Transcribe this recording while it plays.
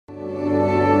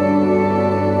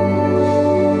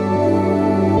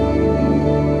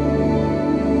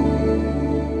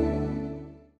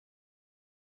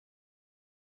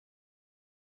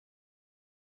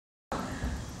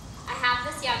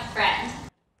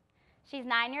She's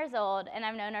 9 years old, and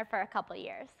I've known her for a couple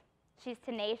years. She's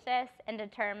tenacious and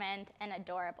determined and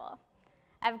adorable.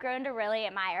 I've grown to really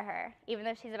admire her, even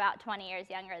though she's about 20 years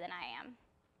younger than I am.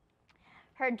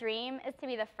 Her dream is to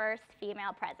be the first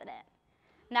female president.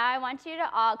 Now I want you to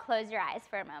all close your eyes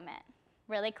for a moment,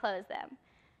 really close them,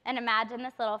 and imagine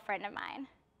this little friend of mine.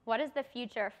 What does the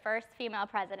future first female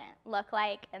president look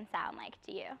like and sound like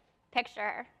to you? Picture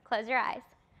her. Close your eyes.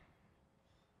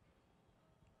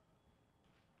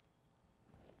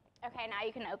 Okay, now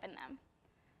you can open them.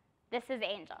 This is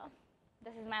Angel.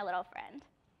 This is my little friend.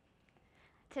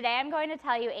 Today I'm going to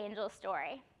tell you Angel's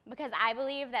story because I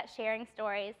believe that sharing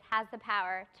stories has the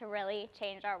power to really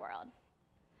change our world.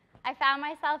 I found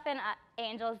myself in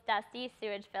Angel's dusty,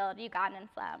 sewage-filled Ugandan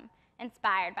slum,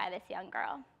 inspired by this young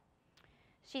girl.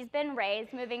 She's been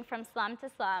raised moving from slum to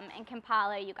slum in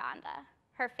Kampala, Uganda.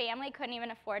 Her family couldn't even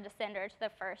afford to send her to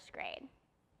the first grade.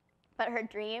 But her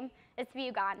dream is to be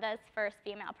Uganda's first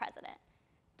female president.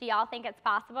 Do y'all think it's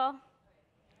possible?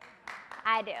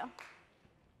 I do.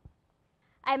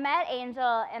 I met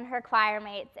Angel and her choir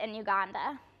mates in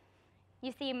Uganda.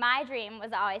 You see, my dream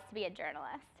was always to be a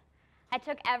journalist. I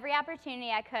took every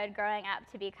opportunity I could growing up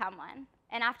to become one.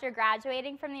 And after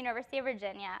graduating from the University of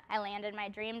Virginia, I landed my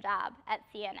dream job at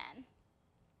CNN.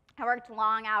 I worked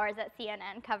long hours at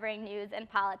CNN covering news and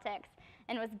politics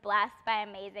and was blessed by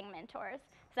amazing mentors,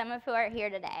 some of who are here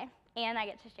today, and I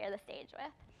get to share the stage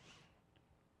with.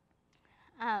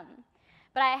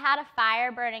 But I had a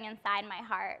fire burning inside my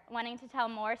heart, wanting to tell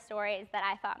more stories that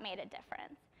I thought made a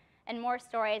difference, and more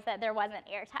stories that there wasn't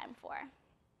airtime for.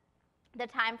 The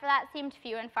time for that seemed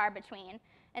few and far between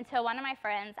until one of my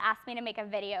friends asked me to make a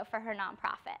video for her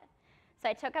nonprofit. So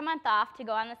I took a month off to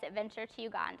go on this adventure to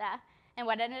Uganda, and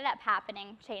what ended up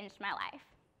happening changed my life.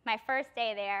 My first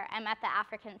day there, I met the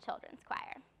African Children's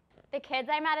Choir. The kids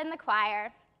I met in the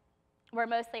choir were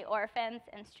mostly orphans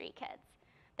and street kids.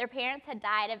 Their parents had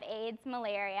died of AIDS,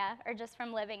 malaria, or just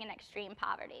from living in extreme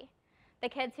poverty. The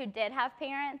kids who did have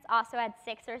parents also had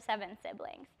 6 or 7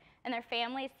 siblings, and their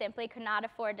families simply could not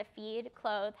afford to feed,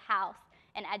 clothe, house,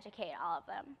 and educate all of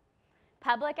them.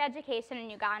 Public education in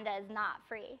Uganda is not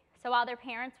free, so while their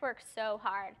parents work so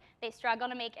hard, they struggle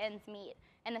to make ends meet,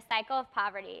 and the cycle of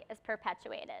poverty is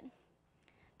perpetuated.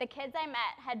 The kids I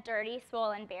met had dirty,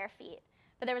 swollen, bare feet,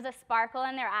 but there was a sparkle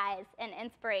in their eyes and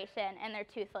inspiration in their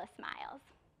toothless smiles.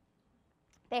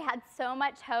 They had so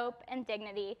much hope and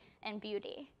dignity and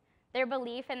beauty. Their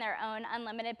belief in their own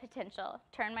unlimited potential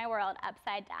turned my world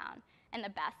upside down in the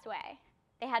best way.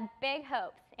 They had big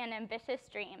hopes and ambitious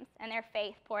dreams, and their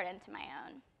faith poured into my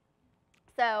own.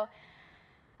 So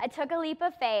I took a leap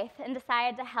of faith and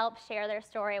decided to help share their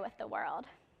story with the world.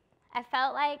 I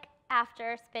felt like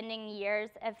after spending years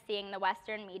of seeing the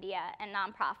Western media and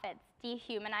nonprofits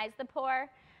dehumanize the poor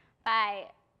by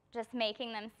just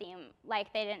making them seem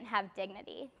like they didn't have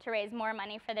dignity to raise more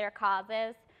money for their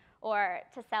causes or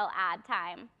to sell ad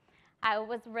time, I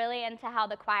was really into how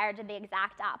the choir did the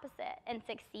exact opposite and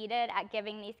succeeded at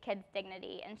giving these kids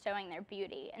dignity and showing their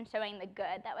beauty and showing the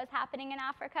good that was happening in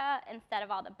Africa instead of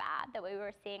all the bad that we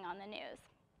were seeing on the news.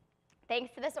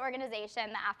 Thanks to this organization,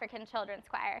 the African Children's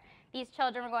Choir, these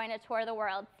children were going to tour the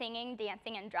world singing,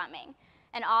 dancing, and drumming,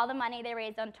 and all the money they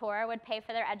raised on tour would pay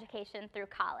for their education through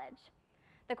college.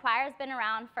 The choir has been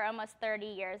around for almost 30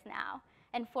 years now,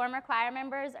 and former choir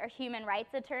members are human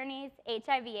rights attorneys,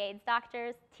 HIV/AIDS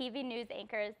doctors, TV news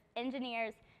anchors,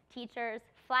 engineers, teachers,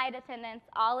 flight attendants,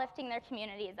 all lifting their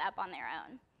communities up on their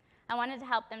own. I wanted to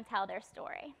help them tell their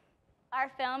story. Our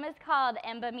film is called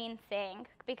Imba means sing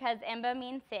because Imba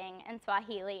means sing in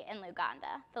Swahili and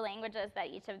Luganda, the languages that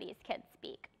each of these kids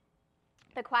speak.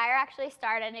 The choir actually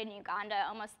started in Uganda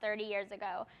almost 30 years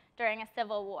ago during a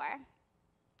civil war.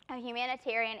 A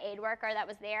humanitarian aid worker that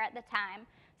was there at the time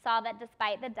saw that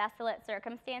despite the desolate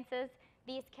circumstances,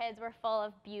 these kids were full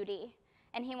of beauty,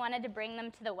 and he wanted to bring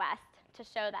them to the West to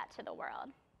show that to the world.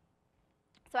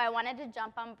 So I wanted to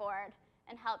jump on board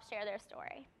and help share their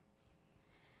story.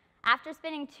 After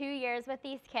spending 2 years with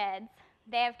these kids,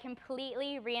 they have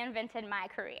completely reinvented my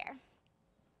career.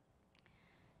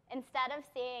 Instead of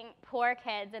seeing poor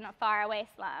kids in a faraway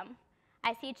slum,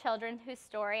 I see children whose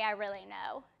story I really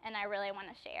know and I really want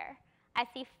to share. I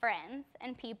see friends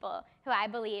and people who I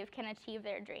believe can achieve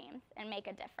their dreams and make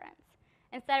a difference.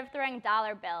 Instead of throwing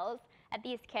dollar bills at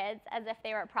these kids as if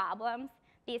they were problems,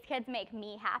 these kids make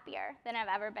me happier than I've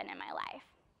ever been in my life.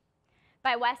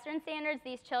 By Western standards,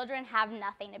 these children have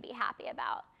nothing to be happy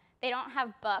about. They don't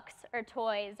have books or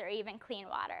toys or even clean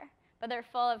water, but they're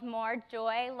full of more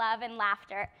joy, love, and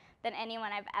laughter than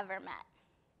anyone I've ever met.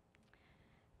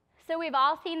 So we've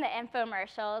all seen the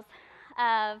infomercials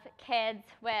of kids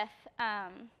with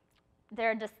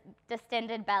their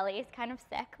distended bellies, kind of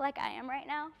sick like I am right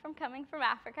now from coming from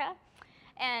Africa,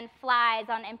 and flies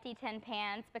on empty tin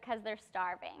pans because they're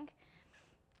starving.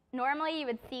 Normally, you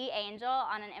would see Angel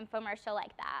on an infomercial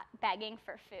like that, begging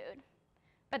for food.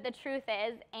 But the truth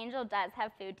is, Angel does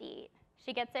have food to eat.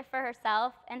 She gets it for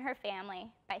herself and her family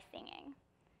by singing.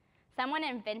 Someone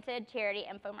invented charity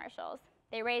infomercials.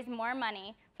 They raise more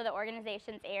money for the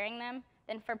organizations airing them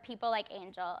than for people like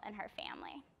Angel and her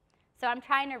family. So I'm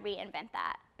trying to reinvent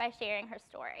that by sharing her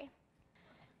story.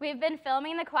 We've been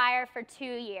filming the choir for 2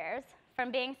 years,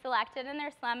 from being selected in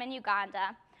their slum in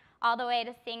Uganda, all the way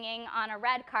to singing on a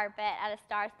red carpet at a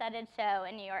star-studded show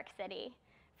in New York City,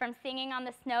 from singing on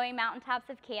the snowy mountaintops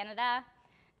of Canada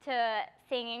to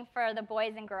singing for the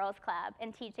Boys and Girls Club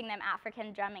and teaching them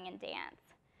African drumming and dance,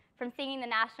 from singing the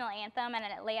national anthem at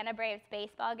an Atlanta Braves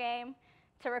baseball game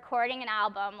to recording an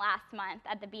album last month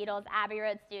at the Beatles' Abbey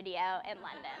Road studio in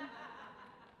London.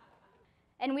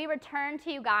 And we returned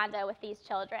to Uganda with these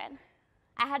children.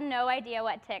 I had no idea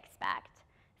what to expect,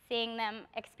 seeing them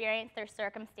experience their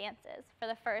circumstances for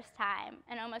the first time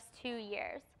in almost 2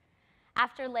 years.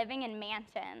 After living in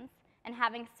mansions and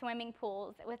having swimming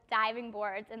pools with diving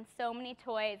boards and so many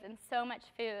toys and so much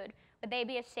food, would they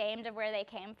be ashamed of where they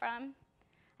came from?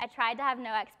 I tried to have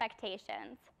no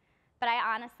expectations, but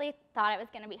I honestly thought it was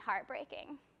going to be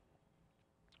heartbreaking.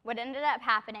 What ended up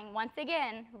happening, once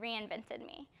again, reinvented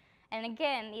me. And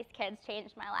again, these kids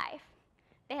changed my life.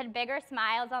 They had bigger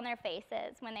smiles on their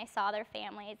faces when they saw their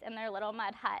families in their little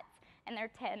mud huts in their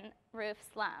tin roof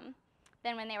slum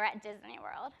than when they were at Disney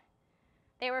World.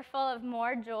 They were full of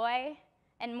more joy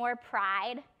and more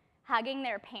pride hugging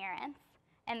their parents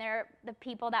and the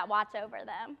people that watch over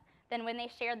them than when they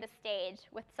shared the stage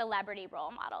with celebrity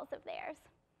role models of theirs.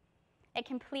 It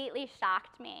completely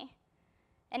shocked me,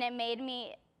 and it made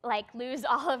me lose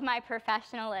all of my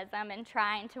professionalism in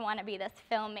trying to want to be this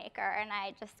filmmaker, and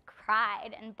I just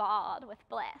cried and bawled with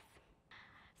bliss.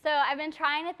 So I've been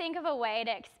trying to think of a way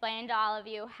to explain to all of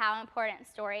you how important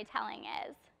storytelling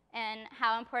is and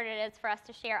how important it is for us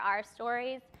to share our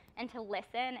stories and to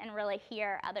listen and really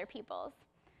hear other people's.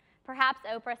 Perhaps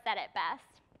Oprah said it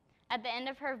best. At the end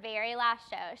of her very last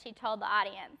show, she told the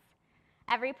audience,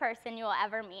 "Every person you will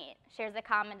ever meet shares a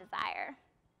common desire.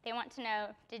 They want to know,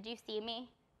 did you see me?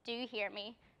 Do you hear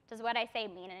me? Does what I say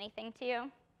mean anything to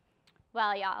you?"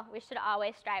 Well, y'all, we should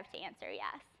always strive to answer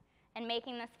yes. And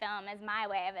making this film is my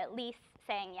way of at least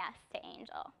saying yes to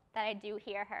Angel, that I do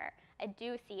hear her, I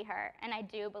do see her, and I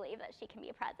do believe that she can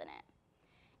be president.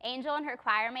 Angel and her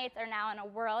choir mates are now in a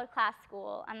world-class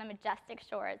school on the majestic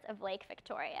shores of Lake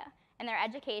Victoria, and their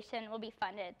education will be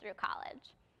funded through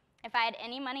college. If I had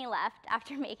any money left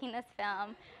after making this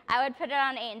film, I would put it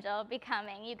on Angel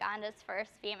becoming Uganda's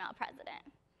first female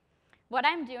president. What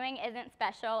I'm doing isn't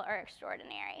special or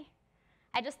extraordinary.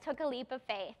 I just took a leap of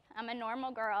faith. I'm a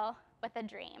normal girl with a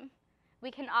dream.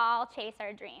 We can all chase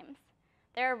our dreams.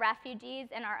 There are refugees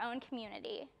in our own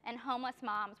community and homeless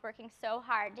moms working so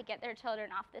hard to get their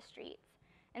children off the streets.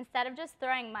 Instead of just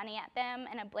throwing money at them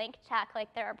and a blank check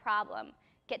like they're a problem,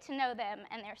 get to know them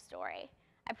and their story.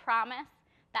 I promise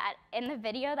that in the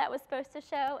video that was supposed to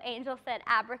show, Angel said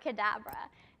abracadabra,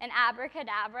 and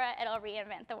abracadabra, it'll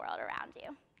reinvent the world around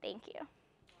you. Thank you.